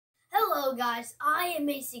Hello guys, I am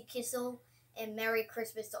Macy Kissel, and Merry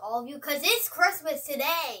Christmas to all of you, because it's Christmas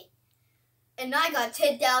today! And I got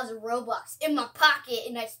 10,000 Robux in my pocket,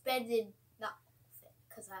 and I spent it, not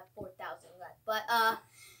because I have 4,000 left, but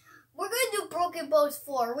we're going to do Broken Bones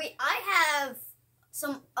 4. I have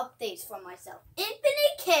some updates for myself.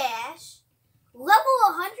 Infinite Cash, level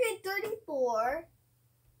 134,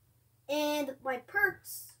 and my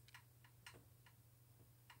perks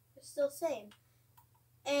are still the same.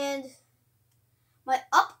 And my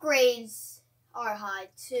upgrades are high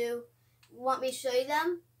too. Want me to show you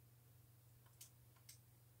them?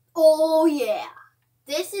 Oh yeah.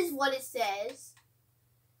 This is what it says.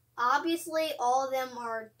 Obviously all of them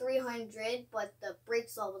are 300, but the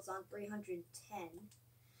breaks level is on 310.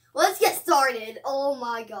 Let's get started. Oh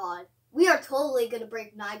my god. We are totally gonna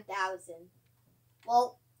break 9,000.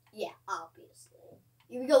 Well, yeah, obviously.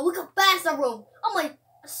 Here we go. Look how fast I roam. I'm like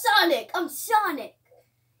Sonic. I'm Sonic.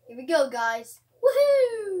 Here we go, guys.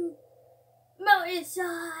 Woohoo!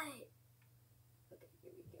 Mountainside. Okay,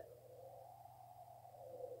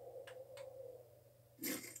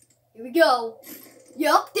 here we go.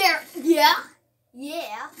 Yup, there.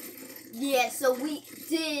 Yeah, so we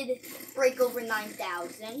did break over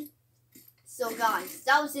 9,000. So, guys,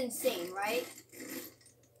 that was insane, right?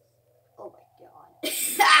 Oh, my God.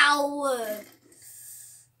 Ow!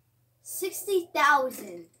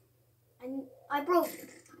 60,000. And I broke...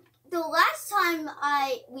 The last time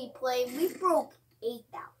we played, we broke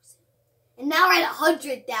 8,000. And now we're at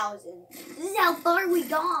 100,000. This is how far we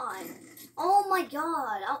gone. Oh my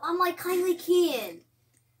god. I'm like Kindly Keen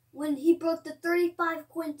when he broke the 35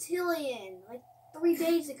 quintillion like 3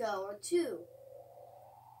 days ago or 2.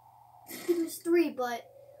 I think it was 3, but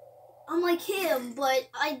I'm like him, but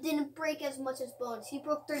I didn't break as much as Bones. He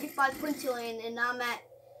broke 35 quintillion and I'm at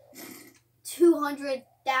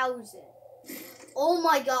 200,000. Oh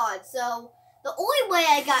my god, so the only way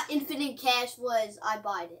I got infinite cash was I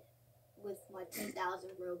bought it with my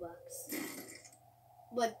 10,000 Robux.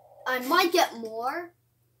 But I might get more,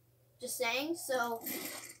 just saying, so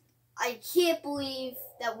I can't believe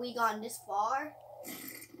that we gone this far.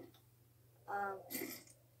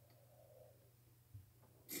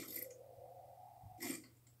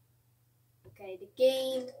 Okay, the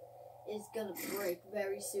game is gonna break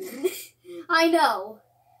very soon. I know.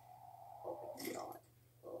 God.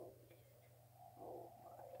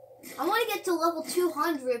 I want to get to level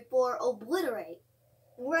 200 for Obliterate.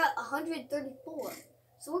 And we're at 134.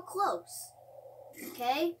 So we're close.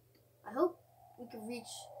 Okay? I hope we can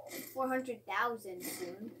reach 400,000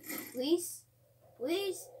 soon. Please?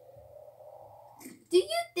 Please? Do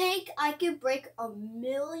you think I could break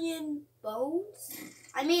 1,000,000 bones?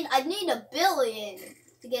 I mean, I need 1 billion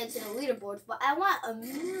to get into the leaderboards, but I want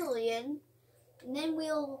 1,000,000. And then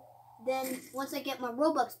once I get my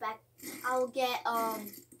Robux back, I'll get a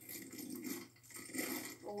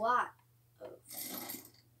lot of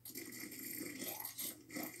cash.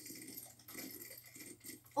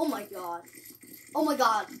 Oh my god. Oh my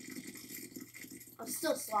god. I'm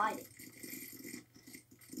still sliding.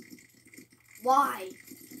 Why?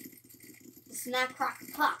 The snap, crack,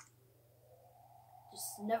 pop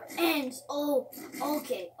just never ends. Oh,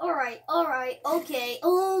 okay. Alright, okay.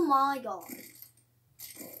 Oh my god.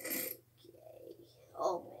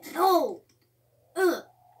 Oh man, no! Ow.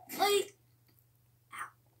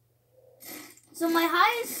 So my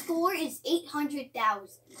highest score is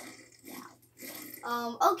 800,000 now.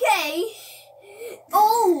 Okay.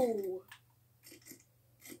 Oh!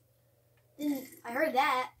 I heard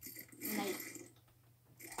that.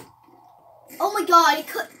 Oh my god, it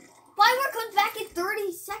could... Firework comes back in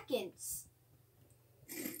 30 seconds.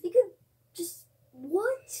 You could just...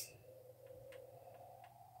 What?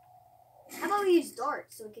 How about we use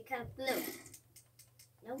darts so we can kind of float?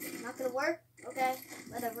 Nope, not gonna work? Okay,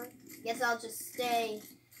 whatever. Guess I'll just stay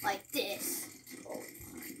like this. Oh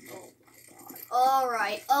my god.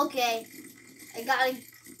 Alright, okay. I gotta...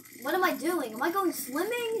 What am I doing? Am I going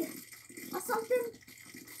swimming? Or something?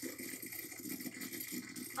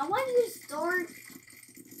 I want to use dart.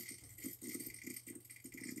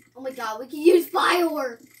 Oh my god, we can use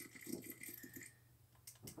firework!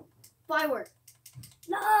 Firework.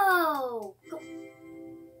 No! Go.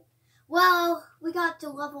 Well, we got to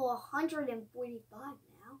level 145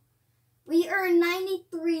 now. We earned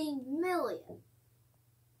 93 million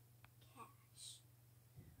cash.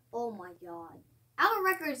 Oh my god. Our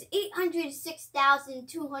record is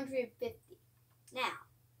 806,250 now.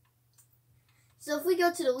 So if we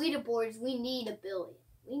go to the leaderboards, we need 1 billion.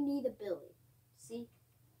 We need 1 billion. See?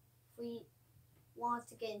 If we want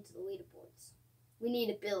to get into the leaderboards, we need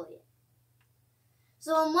 1 billion.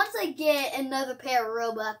 So once I get another pair of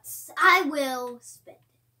Robux, I will spend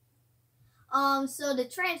it. So the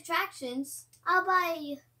attractions, I'll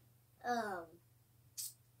buy, how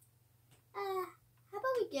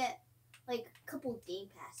about we get like a couple of game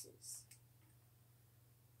passes?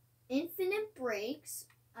 Infinite breaks,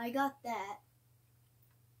 I got that.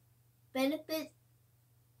 Benefit,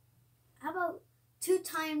 how about 2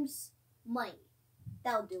 times money?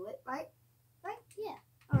 That'll do it, right? Right? Yeah.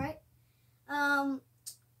 All right.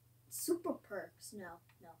 Super perks. No.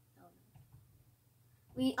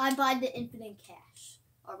 I buy the infinite cash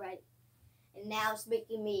already, and now it's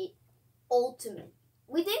making me ultimate.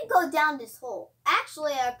 We didn't go down this hole.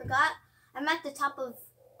 Actually, I forgot. I'm at the top of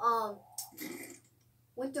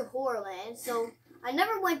Winter Horrorland, so I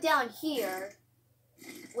never went down here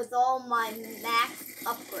with all my max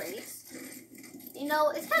upgrades. You know,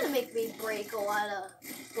 it's kind of making me break a lot of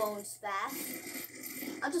bones fast.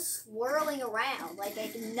 I'm just swirling around like I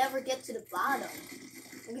can never get to the bottom.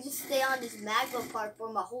 I can just stay on this magma part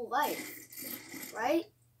for my whole life, right?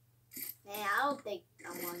 Man, I don't think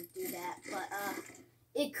I want to do that, but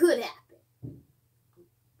it could happen. I'm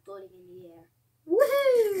floating in the air.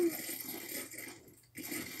 Woohoo!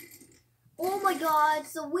 Oh my god,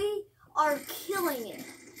 so we are killing it.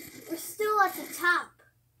 We're still at the top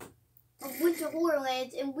of Winter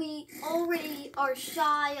Horrorland, and we already are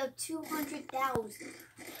shy of 200,000.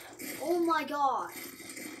 Oh my god.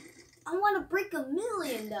 I want to break 1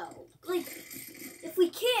 million though. Like, if we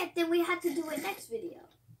can't, then we have to do it next video.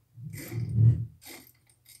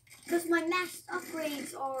 Because my max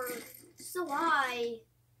upgrades are so high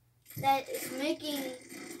that it's making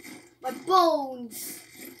my bones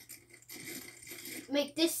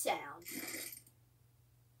make this sound.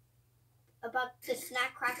 About the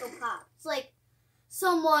snack crackle pop. It's like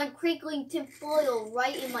someone crinkling tinfoil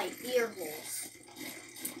right in my ear holes.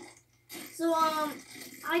 So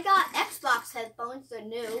I got Xbox headphones, they're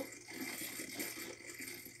new.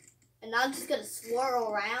 And I'm just gonna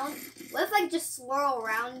swirl around. What if I just swirl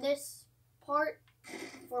around this part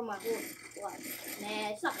for my whole life? Nah,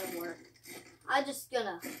 it's not gonna work. I'm just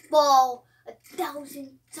gonna fall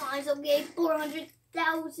 1,000 times. Okay,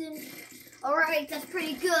 400,000. Alright, that's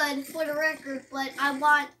pretty good for the record, but I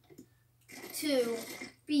want to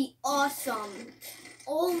be awesome.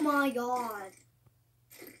 Oh my god.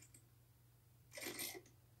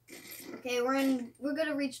 Okay, we're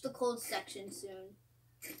gonna reach the cold section soon.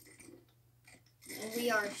 And we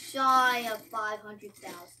are shy of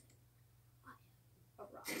 500,000. A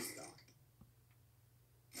rock star.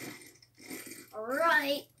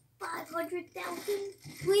 Alright, 500,000.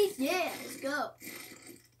 Please, yeah, let's go.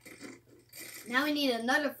 Now we need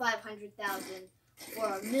another 500,000 for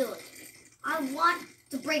 1 million. I want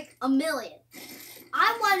to break 1 million.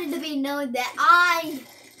 I want it to be known that I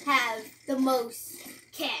have the most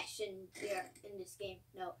cash in this game.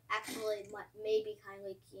 No, actually, maybe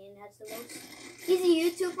Kindly Keen has the most. He's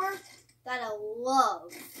a YouTuber that I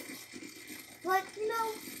love. But, you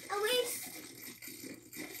know, at least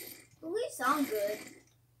I'm good.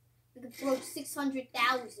 We could broke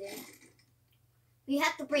 600,000. We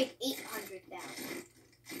have to break 800,000.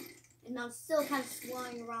 And I'm still kind of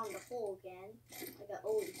swirling around the hole again, like I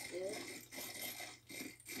always do.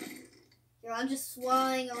 Here, I'm just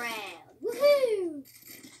swirling around. Woohoo!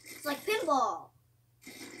 It's like pinball,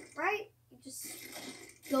 right? You just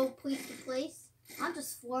go place to place. I'm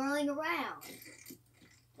just swirling around.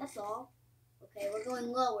 That's all. Okay, we're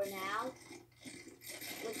going lower now,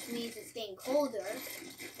 which means it's getting colder.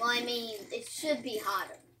 Well, I mean, it should be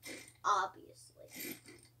hotter, obviously.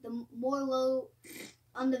 The more low,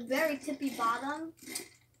 on the very tippy bottom,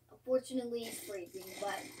 unfortunately it's freezing,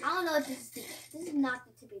 but I don't know if this is not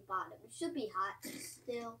the tippy bottom. It should be hot, but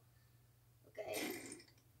still. Okay.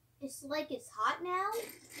 It's like it's hot now.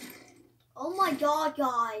 Oh my god,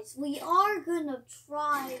 guys. We are gonna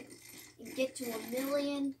try and get to 1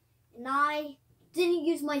 million, and I didn't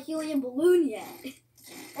use my helium balloon yet.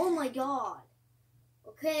 Oh my god.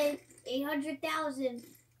 Okay, 800,000.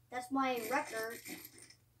 That's my record.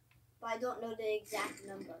 But I don't know the exact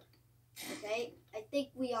number. Okay? I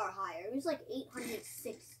think we are higher. It was like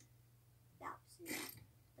 806,000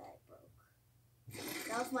 that I broke.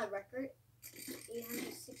 That was my record.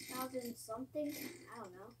 806,000 something? I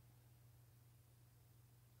don't know.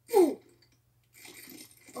 Ooh!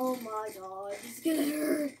 Oh my god. This is gonna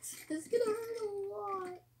hurt. This is gonna hurt a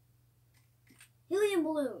lot. Helium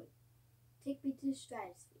balloon. Take me to the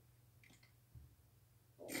stratosphere.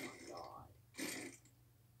 Oh my god.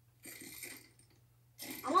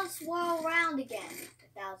 I want to swirl around again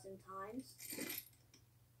 1,000 times.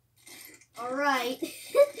 Alright.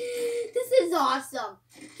 This is awesome.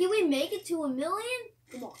 Can we make it to 1 million?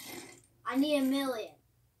 Come on. I need 1 million.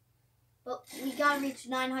 But we gotta reach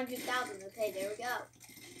 900,000. Okay, there we go.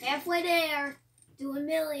 Halfway there. To 1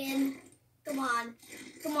 million. Come on.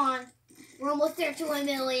 Come on. We're almost there to 1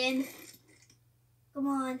 million. Come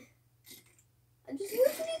on. I just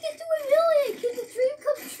wish we could get to 1 million. Can the dream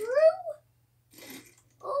come true?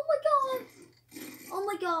 Oh my god. Oh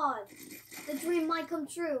my god. The dream might come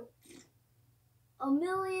true. 1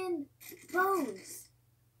 million bones.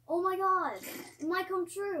 Oh my god. It might come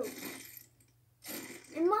true.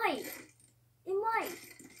 It might. It might.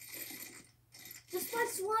 Just by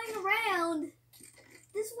swaying around.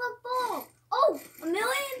 This will fall. Oh, 1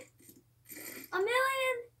 million? 1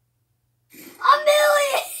 million? 1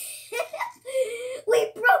 million!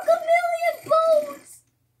 We broke 1 million bones!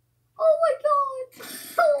 Oh my god!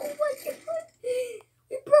 Oh my god!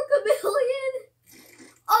 We broke 1 million!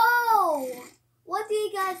 Oh! What do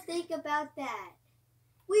you guys think about that?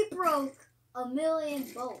 We broke 1 million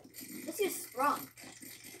bones. Let's get sprung.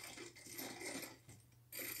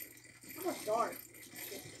 How about dark?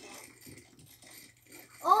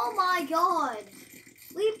 Oh my god!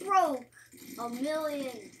 We broke 1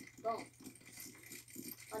 million bones.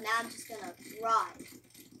 Oh, now I'm just gonna ride.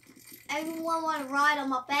 Everyone want to ride on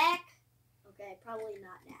my back? Okay, probably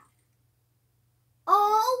not now.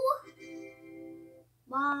 Oh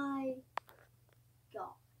my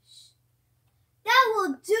gosh. That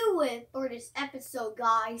will do it for this episode,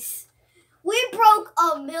 guys. We broke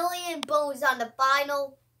 1 million bones on the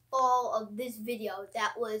final fall of this video.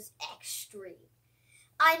 That was extreme.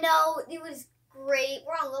 I know, it was great.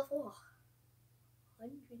 We're on level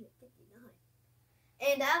 159.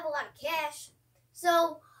 And I have a lot of cash.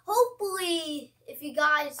 So, hopefully, if you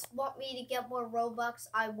guys want me to get more Robux,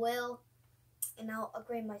 I will. And I'll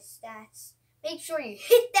upgrade my stats. Make sure you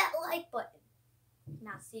hit that like button. And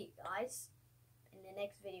I'll see you guys in the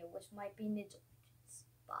next video, which might be Ninja.